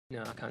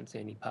No, I can't see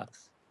any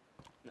pucks.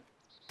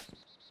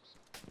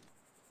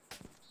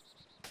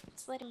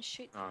 Just let him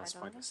shoot. Oh, it's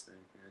pointless thing.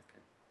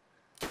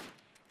 Okay.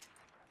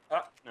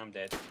 Oh, I'm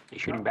dead.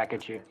 He's shooting back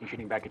at you. He's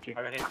shooting back at you.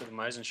 I got hit with a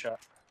Mosin shot.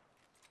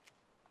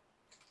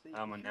 See,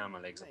 Now if you my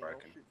shoot legs are me, I'll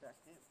broken. shoot back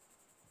him.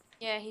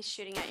 Yeah, he's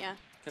shooting at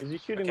you. Is he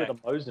shooting Okay.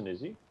 with a Mosin,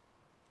 is he?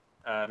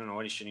 I don't know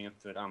what he's shooting at,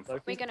 but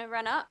Sophie? We're gonna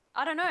run up.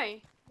 I don't know.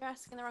 You're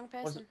asking the wrong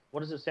person.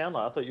 What does it sound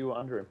like? I thought you were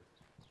under him.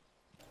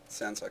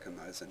 Sounds like a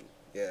Mosin.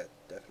 Yeah,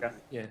 definitely.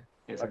 Yeah.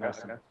 It's Okay,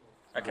 awesome. okay.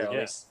 okay. At Yeah.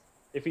 least.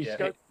 If he Yeah.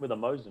 scoped with a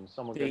Mosin,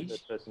 someone gets Deej,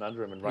 that person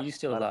under him and Are rushes you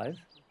still the ladder.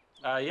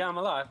 alive? Yeah, I'm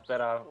alive, but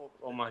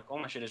all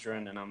my shit is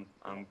ruined and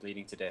I'm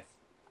bleeding to death.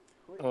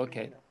 Quit Oh,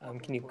 okay. being a fucking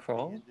Can you pussy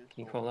crawl? and just Can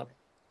you talk crawl to up? me.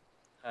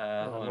 Hold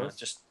on, I what's-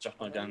 just dropped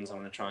my I know guns. you I'm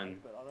gonna are try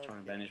and but I don't try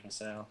and get bandage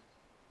myself.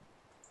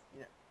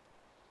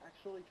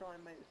 Actually try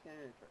and make this game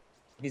interesting.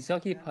 If he's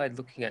occupied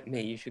looking at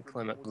me, you should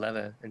climb up the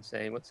ladder and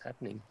say what's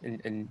happening,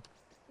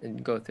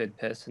 and go third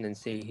person and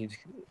see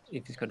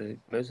if he's got a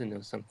Mosin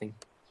or something.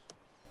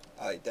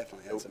 Oh, he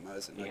definitely has a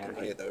Mosin. I Yeah, can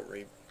he- hear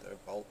the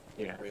bolt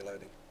Yeah.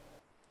 reloading.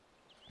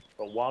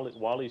 But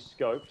while he's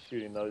scoped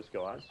shooting those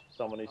guys,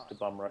 someone needs to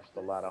bum rush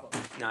the ladder.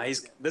 No,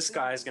 this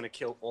guy is gonna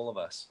kill all of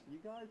us. You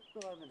guys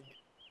still haven't hit.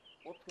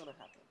 What's gonna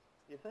happen?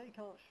 If they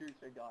can't shoot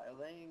the guy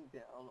laying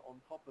down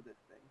on top of this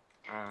thing,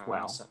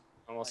 Wow.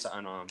 I'm also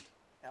unarmed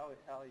how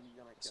are you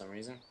gonna for kill some him?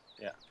 reason.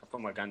 Yeah, I put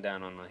my gun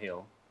down on the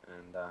hill,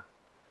 and I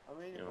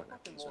mean, you if know I what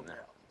fucking happens when walk that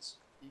out, happens.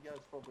 you guys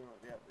probably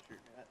won't be able to shoot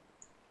me.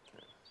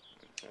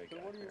 There we So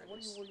go. what do you there it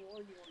want is. to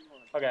do?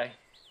 Okay,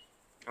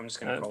 I'm just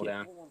gonna crawl Okay.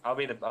 down. I'll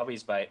be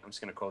his bait. I'm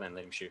just gonna crawl down and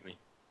let him shoot me.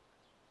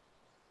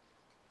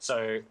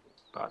 So,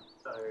 But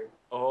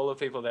all the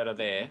people that are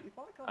there, If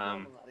I come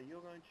down the ladder,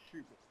 you're going to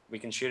shoot me. we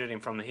can shoot at him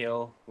from the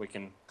hill. We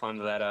can climb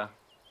the ladder.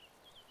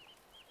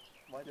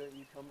 Why don't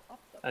you come up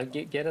that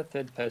ladder? Get a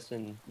third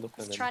person look at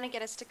He's them. trying to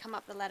get us to come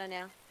up the ladder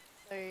now.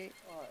 So Alright,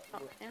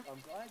 Not look, right now. I'm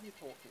glad you're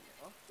talking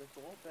now. That's a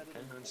lot better Okay,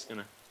 than I'm just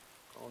before. gonna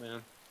crawl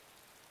down.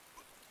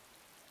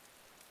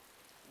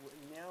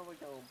 Now we're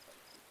going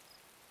places.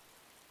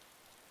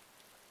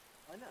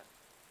 I know.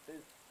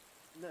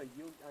 I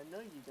know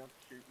you don't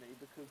shoot me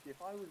because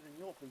if I was in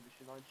your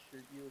position, I'd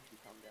shoot you if you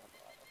come down the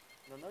ladder.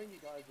 And I know you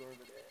guys are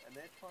over there, and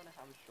they're trying to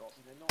have a shot,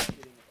 and they're not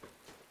hitting it.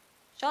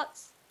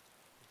 shots.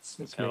 It's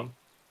Mikkel. me.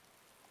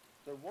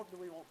 So what do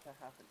we want to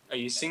happen? Are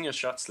you seeing your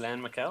shots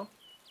land, Mikkel?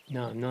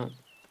 No, I'm not.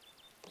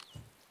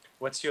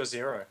 What's your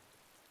zero?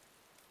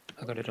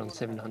 I got it on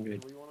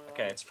 700.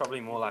 Okay, it's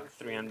probably more like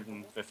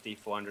 350,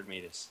 400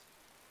 meters.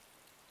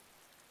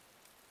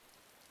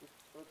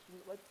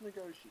 Let's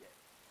negotiate.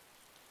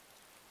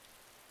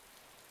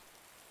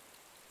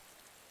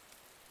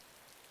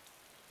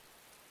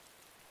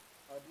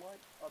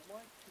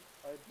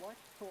 I'd like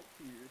to talk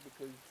to you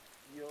because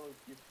you're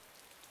Yeah,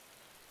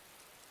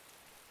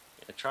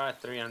 try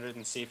at 300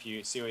 and see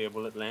where your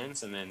bullet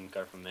lands, and then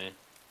go from there.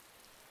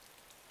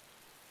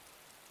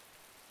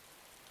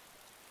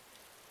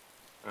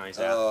 Oh, he's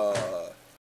out.